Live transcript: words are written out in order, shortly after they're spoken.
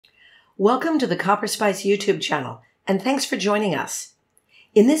Welcome to the Copper Spice YouTube channel, and thanks for joining us.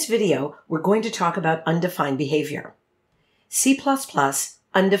 In this video, we're going to talk about undefined behavior. C++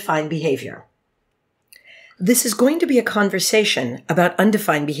 undefined behavior. This is going to be a conversation about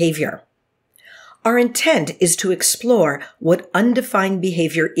undefined behavior. Our intent is to explore what undefined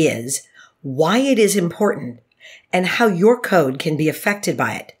behavior is, why it is important, and how your code can be affected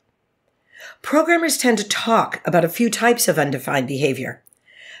by it. Programmers tend to talk about a few types of undefined behavior,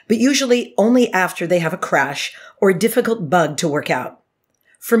 but usually only after they have a crash or a difficult bug to work out.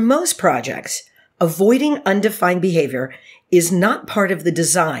 For most projects, avoiding undefined behavior is not part of the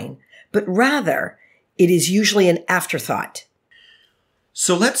design, but rather it is usually an afterthought.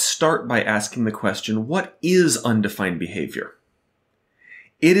 So let's start by asking the question, what is undefined behavior?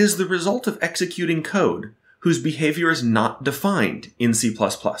 It is the result of executing code whose behavior is not defined in C++.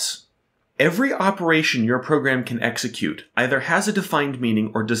 Every operation your program can execute either has a defined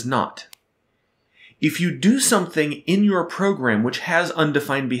meaning or does not. If you do something in your program which has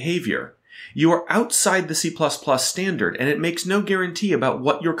undefined behavior, you are outside the C++ standard and it makes no guarantee about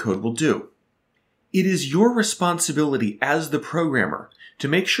what your code will do. It is your responsibility as the programmer to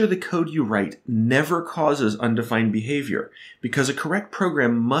make sure the code you write never causes undefined behavior, because a correct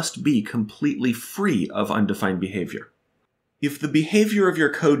program must be completely free of undefined behavior. If the behavior of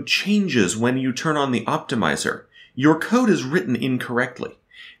your code changes when you turn on the optimizer, your code is written incorrectly.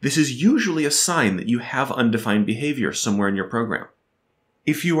 This is usually a sign that you have undefined behavior somewhere in your program.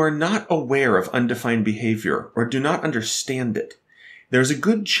 If you are not aware of undefined behavior or do not understand it, there's a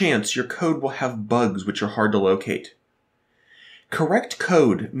good chance your code will have bugs which are hard to locate. Correct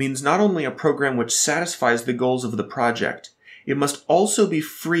code means not only a program which satisfies the goals of the project, it must also be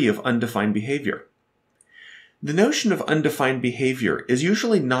free of undefined behavior. The notion of undefined behavior is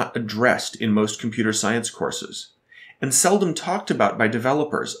usually not addressed in most computer science courses, and seldom talked about by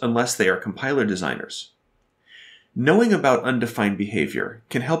developers unless they are compiler designers. Knowing about undefined behavior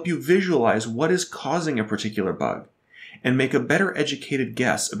can help you visualize what is causing a particular bug, and make a better educated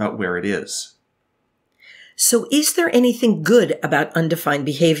guess about where it is. So is there anything good about undefined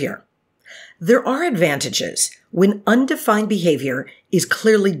behavior? There are advantages when undefined behavior is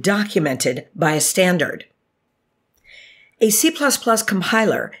clearly documented by a standard. A C++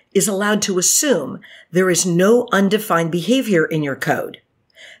 compiler is allowed to assume there is no undefined behavior in your code.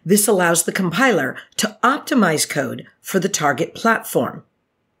 This allows the compiler to optimize code for the target platform.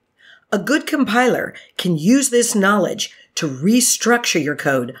 A good compiler can use this knowledge to restructure your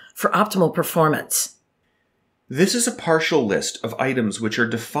code for optimal performance. This is a partial list of items which are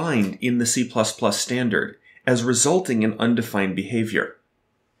defined in the C++ standard as resulting in undefined behavior.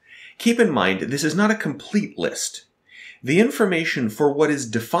 Keep in mind, this is not a complete list. The information for what is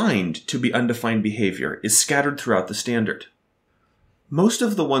defined to be undefined behavior is scattered throughout the standard. Most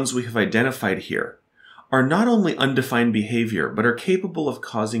of the ones we have identified here are not only undefined behavior, but are capable of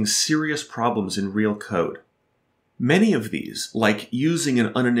causing serious problems in real code. Many of these, like using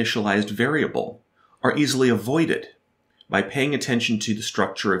an uninitialized variable, are easily avoided by paying attention to the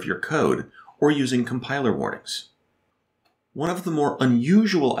structure of your code or using compiler warnings. One of the more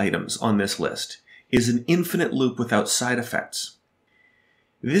unusual items on this list is an infinite loop without side effects.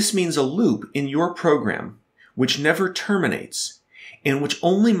 This means a loop in your program which never terminates and which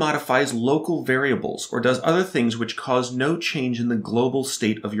only modifies local variables or does other things which cause no change in the global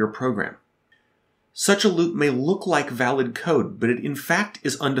state of your program. Such a loop may look like valid code, but it in fact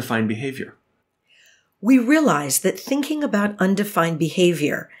is undefined behavior. We realize that thinking about undefined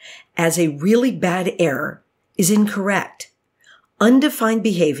behavior as a really bad error is incorrect. Undefined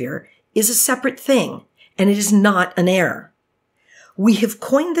behavior is a separate thing, and it is not an error. We have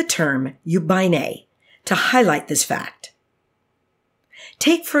coined the term ubine to highlight this fact.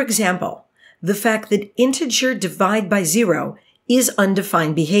 Take, for example, the fact that integer divide by 0 is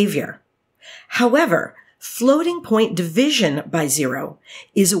undefined behavior. However, floating point division by 0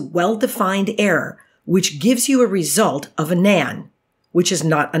 is a well-defined error which gives you a result of a nan, which is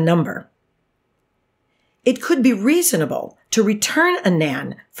not a number. It could be reasonable to return a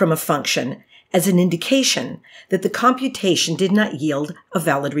nan from a function as an indication that the computation did not yield a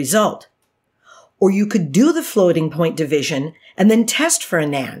valid result. Or you could do the floating point division and then test for a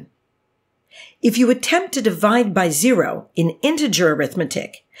nan. If you attempt to divide by 0 in integer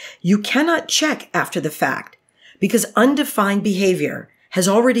arithmetic, you cannot check after the fact because undefined behavior has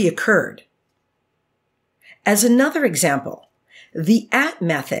already occurred. As another example, the at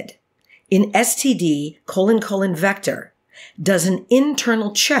method in std::vector does an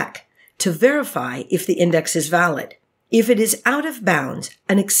internal check to verify if the index is valid. If it is out of bounds,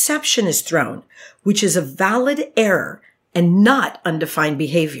 an exception is thrown, which is a valid error and not undefined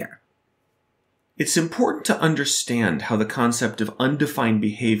behavior. It's important to understand how the concept of undefined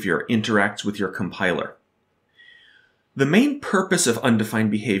behavior interacts with your compiler. The main purpose of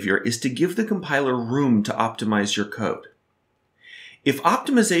undefined behavior is to give the compiler room to optimize your code. If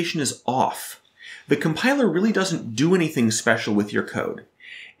optimization is off, the compiler really doesn't do anything special with your code,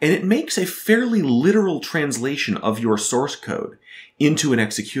 and it makes a fairly literal translation of your source code into an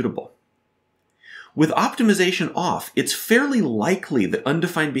executable. With optimization off, it's fairly likely that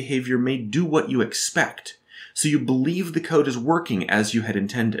undefined behavior may do what you expect, so you believe the code is working as you had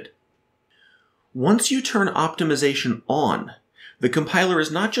intended. Once you turn optimization on, the compiler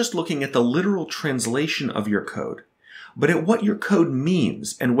is not just looking at the literal translation of your code, but at what your code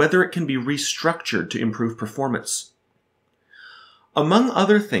means and whether it can be restructured to improve performance. Among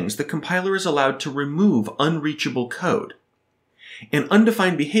other things, the compiler is allowed to remove unreachable code. And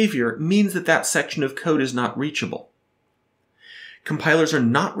undefined behavior means that that section of code is not reachable. Compilers are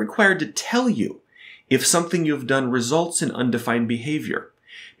not required to tell you if something you've done results in undefined behavior,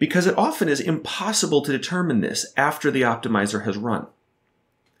 because it often is impossible to determine this after the optimizer has run.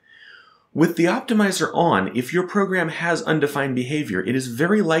 With the optimizer on, if your program has undefined behavior, it is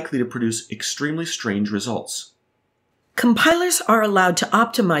very likely to produce extremely strange results. Compilers are allowed to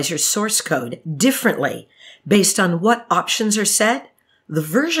optimize your source code differently based on what options are set, the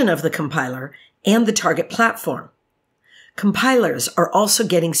version of the compiler, and the target platform. Compilers are also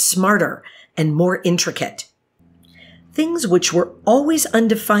getting smarter and more intricate. Things which were always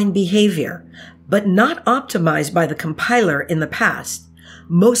undefined behavior, but not optimized by the compiler in the past,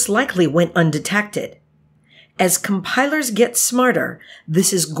 most likely went undetected. As compilers get smarter,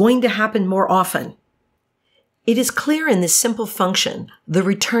 this is going to happen more often. It is clear in this simple function the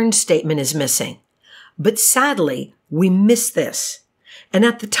return statement is missing. But sadly, we missed this. And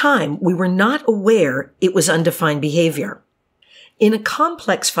at the time, we were not aware it was undefined behavior. In a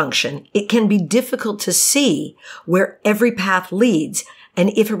complex function, it can be difficult to see where every path leads and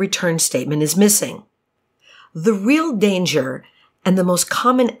if a return statement is missing. The real danger and the most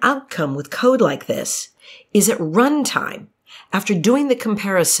common outcome with code like this is at runtime. After doing the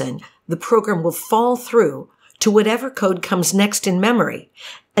comparison, the program will fall through to whatever code comes next in memory,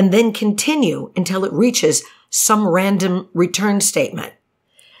 and then continue until it reaches some random return statement.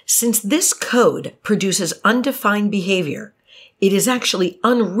 Since this code produces undefined behavior, it is actually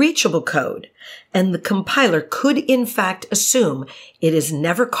unreachable code, and the compiler could in fact assume it is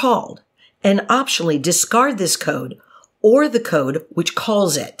never called and optionally discard this code or the code which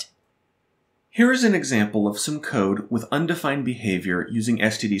calls it. Here is an example of some code with undefined behavior using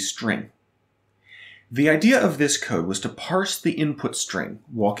stdstring. The idea of this code was to parse the input string,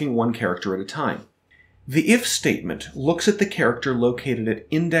 walking one character at a time. The if statement looks at the character located at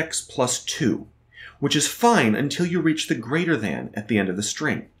index plus 2, which is fine until you reach the greater than at the end of the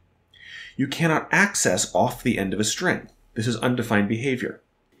string. You cannot access off the end of a string. This is undefined behavior.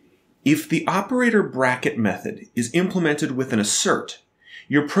 If the operator bracket method is implemented with an assert,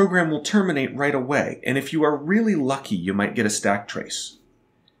 your program will terminate right away, and if you are really lucky, you might get a stack trace.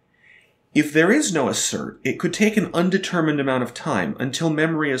 If there is no assert, it could take an undetermined amount of time until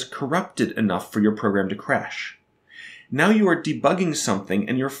memory is corrupted enough for your program to crash. Now you are debugging something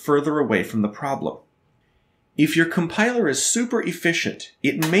and you're further away from the problem. If your compiler is super efficient,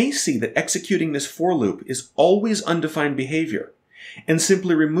 it may see that executing this for loop is always undefined behavior and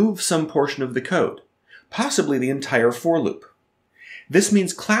simply remove some portion of the code, possibly the entire for loop. This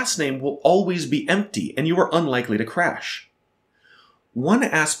means class name will always be empty and you are unlikely to crash. One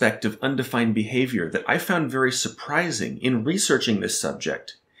aspect of undefined behavior that I found very surprising in researching this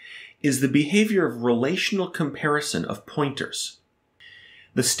subject is the behavior of relational comparison of pointers.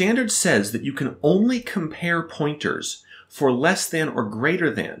 The standard says that you can only compare pointers for less than or greater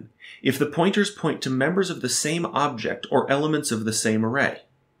than if the pointers point to members of the same object or elements of the same array.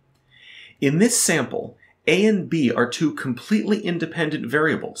 In this sample, A and B are two completely independent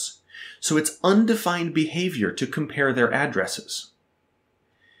variables, so it's undefined behavior to compare their addresses.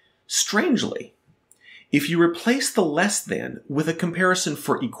 Strangely, if you replace the less than with a comparison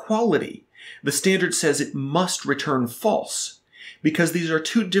for equality, the standard says it must return false. Because these are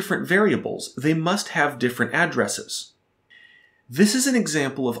two different variables, they must have different addresses. This is an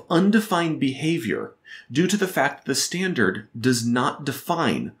example of undefined behavior due to the fact that the standard does not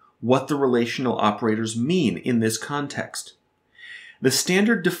define what the relational operators mean in this context. The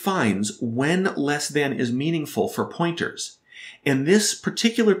standard defines when less than is meaningful for pointers, and this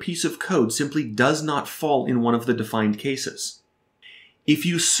particular piece of code simply does not fall in one of the defined cases. If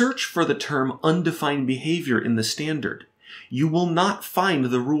you search for the term undefined behavior in the standard, you will not find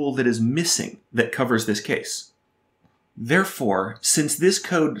the rule that is missing that covers this case. Therefore, since this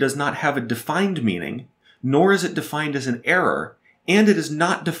code does not have a defined meaning, nor is it defined as an error, and it is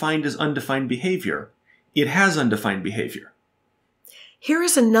not defined as undefined behavior, it has undefined behavior. Here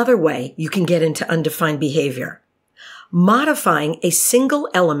is another way you can get into undefined behavior. Modifying a single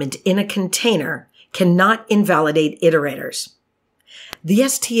element in a container cannot invalidate iterators. The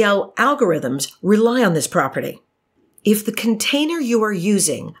STL algorithms rely on this property. If the container you are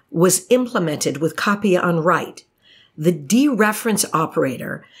using was implemented with copy on write, the dereference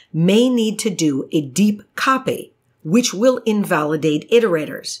operator may need to do a deep copy, which will invalidate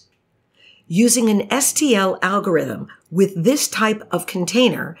iterators. Using an STL algorithm with this type of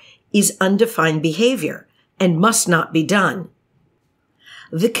container is undefined behavior and must not be done.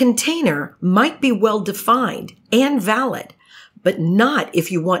 The container might be well defined and valid, but not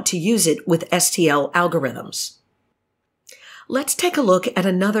if you want to use it with STL algorithms. Let's take a look at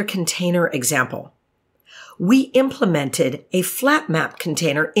another container example. We implemented a flat map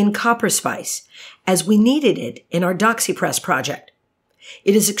container in CopperSpice as we needed it in our DoxyPress project.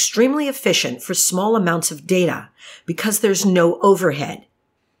 It is extremely efficient for small amounts of data because there's no overhead.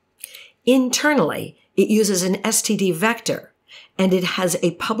 Internally, it uses an STD vector, and it has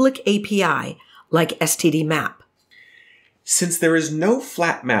a public API like stdmap. Since there is no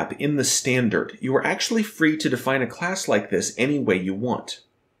flat map in the standard, you are actually free to define a class like this any way you want.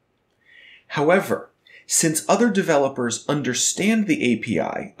 However, since other developers understand the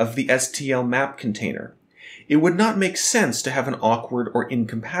API of the STL map container, it would not make sense to have an awkward or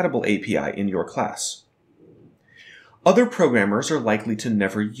incompatible API in your class. Other programmers are likely to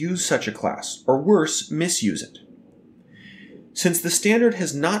never use such a class, or worse, misuse it. Since the standard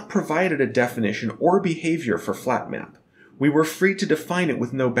has not provided a definition or behavior for flat map, we were free to define it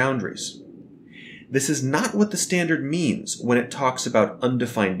with no boundaries. This is not what the standard means when it talks about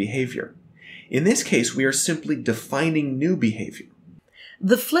undefined behavior. In this case, we are simply defining new behavior.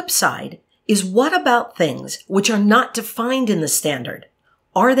 The flip side is, what about things which are not defined in the standard?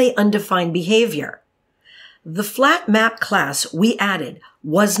 Are they undefined behavior? The flat map class we added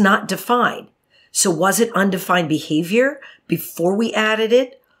was not defined. So was it undefined behavior before we added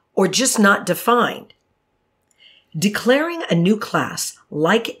it, or just not defined? Declaring a new class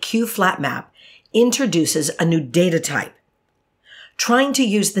like QFlatMap introduces a new data type. Trying to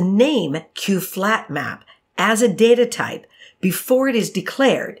use the name QFlatMap as a data type before it is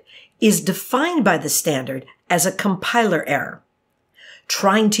declared is defined by the standard as a compiler error.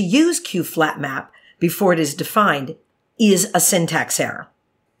 Trying to use QFlatMap before it is defined is a syntax error.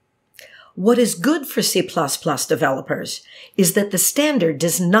 What is good for C++ developers is that the standard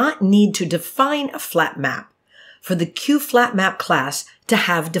does not need to define a flat map for the QFlatMap class to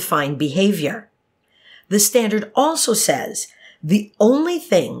have defined behavior. The standard also says the only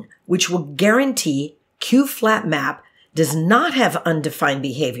thing which will guarantee QFlatMap does not have undefined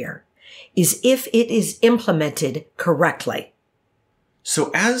behavior is if it is implemented correctly.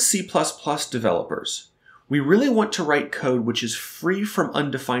 So as C++ developers, we really want to write code which is free from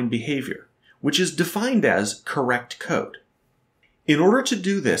undefined behavior, which is defined as correct code. In order to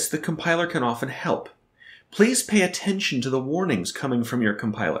do this, the compiler can often help. Please pay attention to the warnings coming from your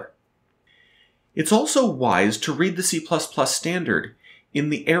compiler. It's also wise to read the C++ standard in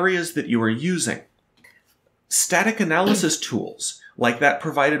the areas that you are using. Static analysis tools, like that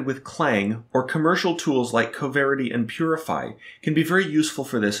provided with Clang, or commercial tools like Coverity and Purify, can be very useful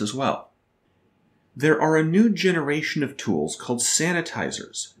for this as well. There are a new generation of tools called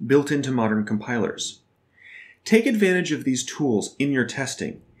sanitizers built into modern compilers. Take advantage of these tools in your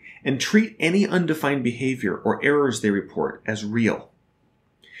testing and treat any undefined behavior or errors they report as real.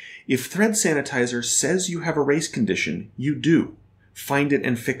 If Thread Sanitizer says you have a race condition, you do. Find it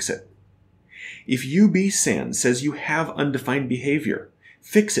and fix it. If UBSAN says you have undefined behavior,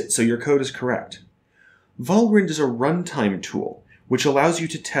 fix it so your code is correct. Valgrind is a runtime tool which allows you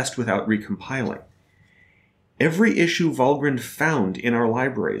to test without recompiling. Every issue Valgrind found in our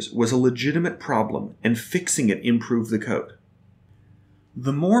libraries was a legitimate problem, and fixing it improved the code.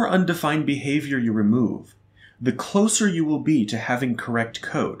 The more undefined behavior you remove, the closer you will be to having correct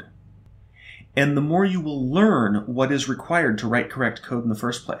code, and the more you will learn what is required to write correct code in the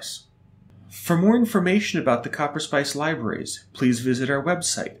first place. For more information about the CopperSpice libraries, please visit our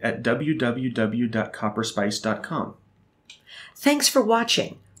website at www.copperspice.com. Thanks for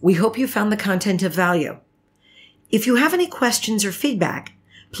watching. We hope you found the content of value. If you have any questions or feedback,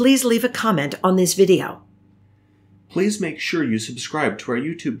 please leave a comment on this video. Please make sure you subscribe to our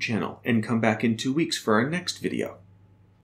YouTube channel and come back in 2 weeks for our next video.